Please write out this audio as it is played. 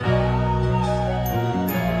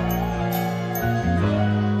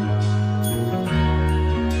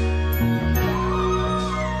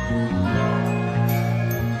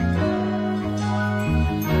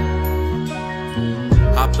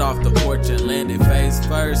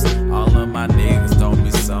first. All of my niggas told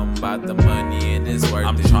me something about the money and it's worth it.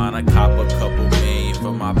 I'm tryna cop a couple million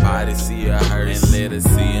for my body, see her hearse, and let her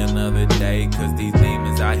see another day, cause these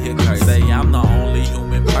demons out here cursing. Say I'm the only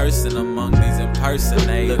human person among these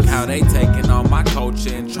impersonators. Look how they taking all my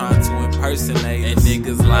culture and trying to impersonate us. And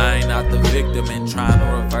niggas lying out the victim and trying to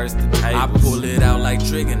reverse the tables. I pull it out like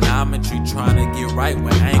trigonometry, trying to get right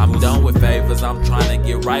with angles. I'm done with favors, I'm trying to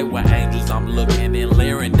get right with angels. I'm looking and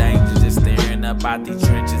leering danger, just staring up out these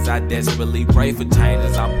trenches. I desperately pray for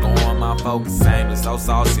changes. I'm going, my focus aimless, so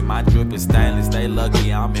saucy, my drip is stainless. They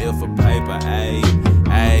lucky I'm here for paper, ayy,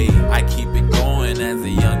 ayy. I keep it going as a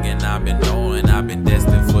youngin', I've been knowing I've been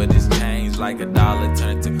destined for this change, like a dollar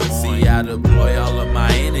turned to coin. See, I deploy all of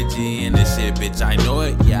my energy in this shit, bitch, I know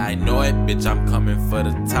it, yeah, I know it, bitch, I'm coming for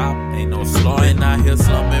the top, ain't no slowing. Out here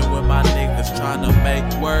slumming with my niggas trying to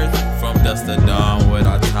make worth. From dusk to dawn with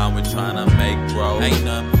our time, we trying to make growth. Ain't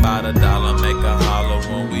nothing about a dollar, make a holler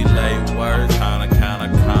when we lay words. Trying to count a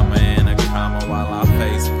comma and a comma while our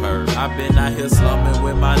face purrs. I've been out here slumming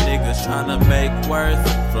with my niggas trying to make worth.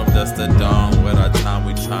 From dusk to dawn with our time,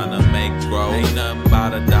 we trying to make growth. Ain't nothing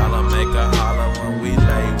about a dollar, make a holler when we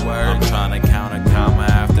lay words. I'm trying to count a comma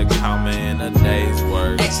after comma in a day's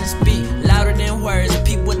work. Actions speak louder than words.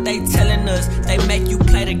 Peep what they telling us. They make you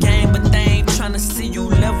play the game, but they ain't trying to see you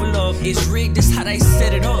level up. It's rigged, this how they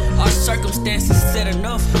set it up. Our circumstances set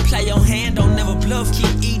enough. Play your hand, don't never bluff.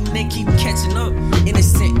 Keep eating and keep catching up.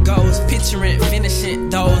 Innocent goals, picturing, finishing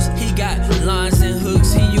those. He got lines and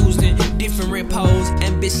hooks, he using different pose.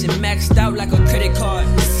 Ambition maxed out like a credit card.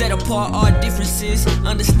 Set apart our differences.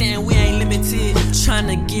 Understand we ain't limited. Trying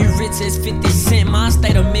to get rich as 50 Cent. Mine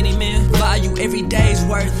stayed a mini man. Value every day's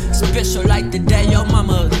worth. Special like the day your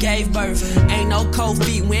mama gave birth. Ain't no cold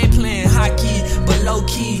feet, we ain't playing hockey, but low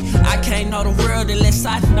key. I can't know the world unless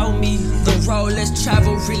I know me. The road less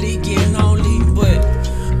travel really get lonely, but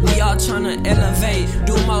we all tryna elevate,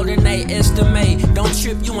 do more than they estimate. Don't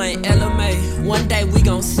trip, you ain't LMA. One day we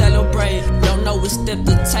gon' celebrate. Don't know what step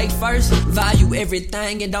to take first. Value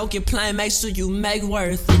everything and don't get plain. Make sure you make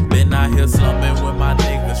worth. Been out here slumming with my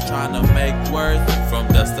niggas tryna make worth. From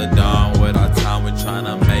dusk to dawn with our time, we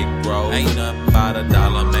tryna make growth. Ain't nothing about a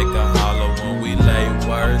dollar, make a holler when we lay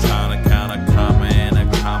words. Tryna count a comma and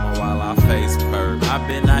a comma while our face purrs. I've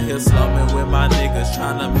been out here slumming with my niggas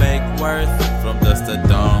tryna make worth. From dusk to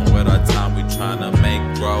dawn with our time, we tryna make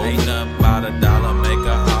growth. Ain't nothing about a dollar, make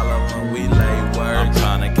a holler when we lay words. I'm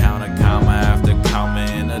tryna count a comma after comma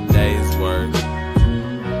in a day.